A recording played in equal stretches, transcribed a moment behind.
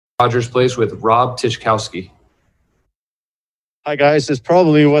Rogers Place with Rob Tichkowski. Hi, guys. This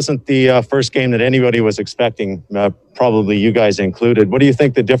probably wasn't the first game that anybody was expecting, probably you guys included. What do you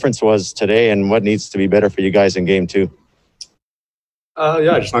think the difference was today, and what needs to be better for you guys in game two?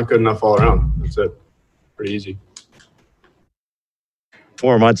 Yeah, just not good enough all around. That's it. Pretty easy.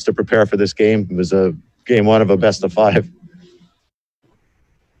 4 months to prepare for this game. It was a game one of a best of 5.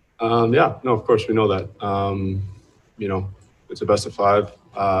 Yeah, no, of course we know that. You know, it's a best of 5.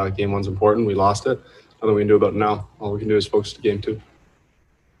 Game one's important. We lost it. Nothing we can do about it now. All we can do is focus to game 2.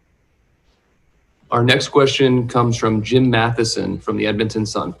 Our next question comes from Jim Matheson from the Edmonton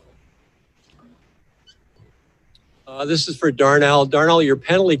Sun. This is for Darnell. Darnell, your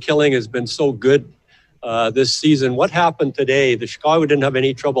penalty killing has been so good this season. What happened today? The Chicago didn't have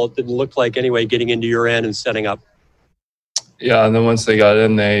any trouble, it didn't look like anyway, getting into your end and setting up. Yeah, and then once they got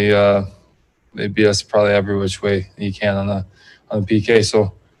in, they beat us probably every which way you can on the PK.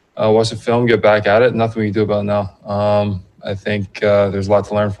 So watch the film, get back at it. Nothing we can do about it now. I think there's a lot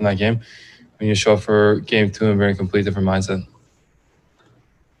to learn from that game when you show up for game 2 and bring a complete different mindset.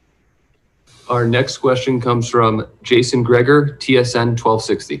 Our next question comes from Jason Gregor, TSN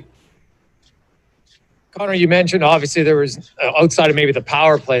 1260. Connor, you mentioned obviously there was, outside of maybe the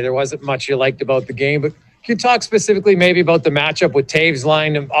power play, there wasn't much you liked about the game, but can you talk specifically maybe about the matchup with Taves'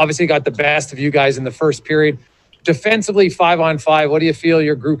 line? And obviously got the best of you guys in the first period. Defensively, 5-on-5, what do you feel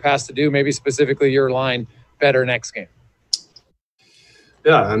your group has to do, maybe specifically your line, better next game?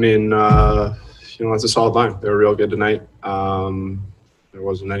 Yeah, I mean, you know, it's a solid line. They were real good tonight. There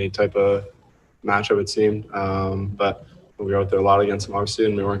wasn't any type of matchup, it seemed. But we were out there a lot against them, obviously,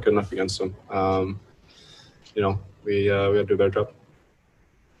 and we weren't good enough against them. You know, we had to do a better job.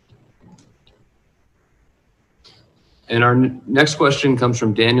 And our next question comes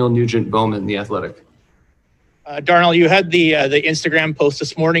from Daniel Nugent-Bowman, The Athletic. Darnell, you had the Instagram post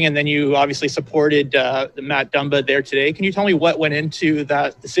this morning, and then you obviously supported the Matt Dumba there today. Can you tell me what went into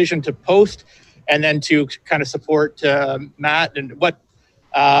that decision to post and then to kind of support Matt, and what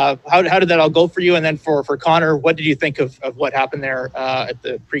how did that all go for you? And then for Connor, what did you think of what happened there at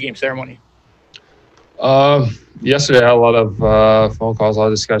the pregame ceremony? Yesterday I had a lot of phone calls, a lot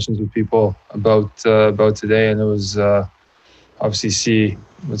of discussions with people about today, and it was obviously see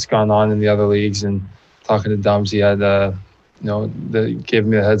what's gone on in the other leagues and talking to Dums. He had you know, gave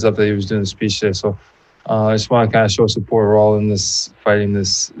me a heads up that he was doing a speech there. So I just want to kind of show support. We're all in this fighting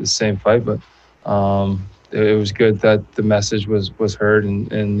this same fight, but it was good that the message was heard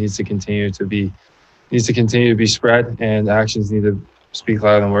and needs to continue to be spread, and actions need to speak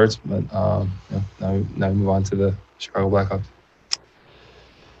louder than words. But now we move on to the Chicago Blackhawks.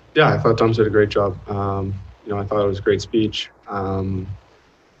 Yeah, I thought Dums did a great job. You know, I thought it was a great speech.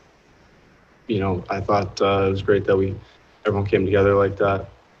 You know, I thought it was great that everyone came together like that.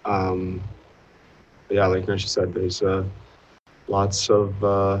 But yeah, like Nisha said, there's lots of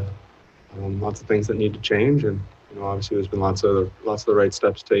things that need to change, and you know, obviously there's been lots of the right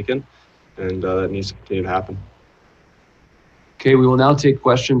steps taken, and that needs to continue to happen. Okay, we will now take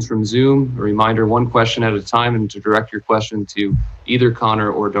questions from Zoom. A reminder, 1 question at a time, and to direct your question to either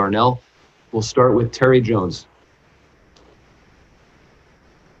Connor or Darnell. We'll start with Terry Jones.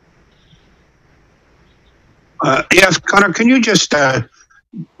 Yes, Connor, can you just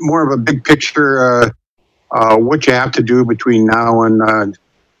more of a big picture what you have to do between now and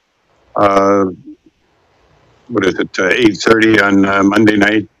what is it, 8:30 on Monday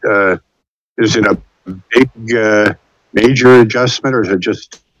night? Is it a big major adjustment, or is it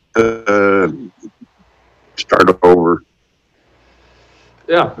just start over?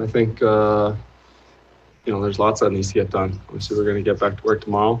 Yeah, I think you know, there's lots that needs to get done. Obviously, we're going to get back to work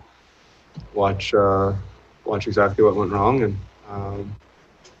tomorrow. Watch exactly what went wrong, and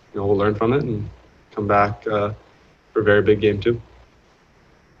you know, we'll learn from it and come back for a very big game too.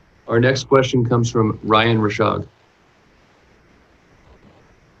 Our next question comes from Ryan Rashog.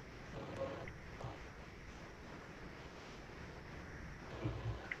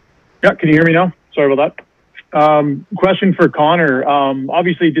 Yeah, can you hear me now? Sorry about that. Question for Connor.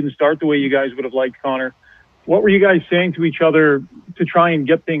 Obviously, it didn't start the way you guys would have liked, Connor. What were you guys saying to each other to try and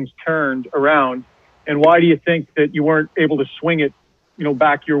get things turned around? And why do you think that you weren't able to swing it, you know,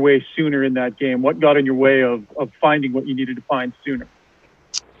 back your way sooner in that game? What got in your way of finding what you needed to find sooner?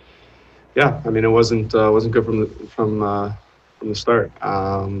 Yeah, I mean, it wasn't good from the start.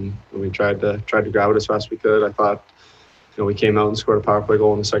 We tried to grab it as fast as we could. I thought, you know, we came out and scored a power play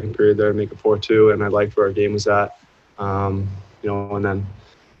goal in the second period there to make it 4-2, and I liked where our game was at. You know, and then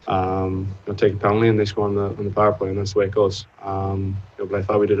you know, take a penalty and they score on the power play, and that's the way it goes. You know, but I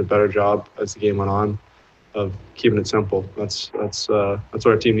thought we did a better job as the game went on. keeping it simple. That's what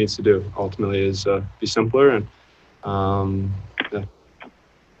our team needs to do. Ultimately, is be simpler and yeah.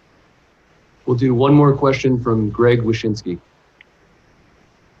 We'll do one more question from Greg Wyshynski.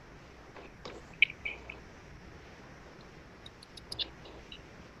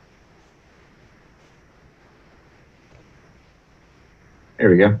 There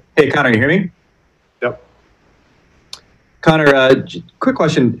we go. Hey, Connor, you hear me? Yep. Connor, quick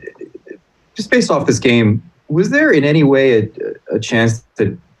question. Just based off this game, was there in any way a chance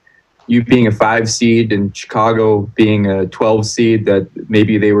that you being a 5 seed and Chicago being a 12 seed that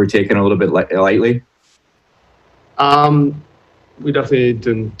maybe they were taken a little bit lightly? We definitely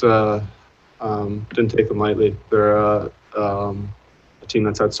didn't take them lightly. They're a team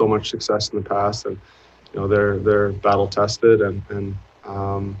that's had so much success in the past, and they're battle tested, and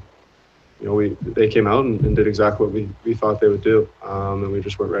they came out and did exactly what we thought they would do, and we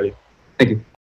just weren't ready. Thank you.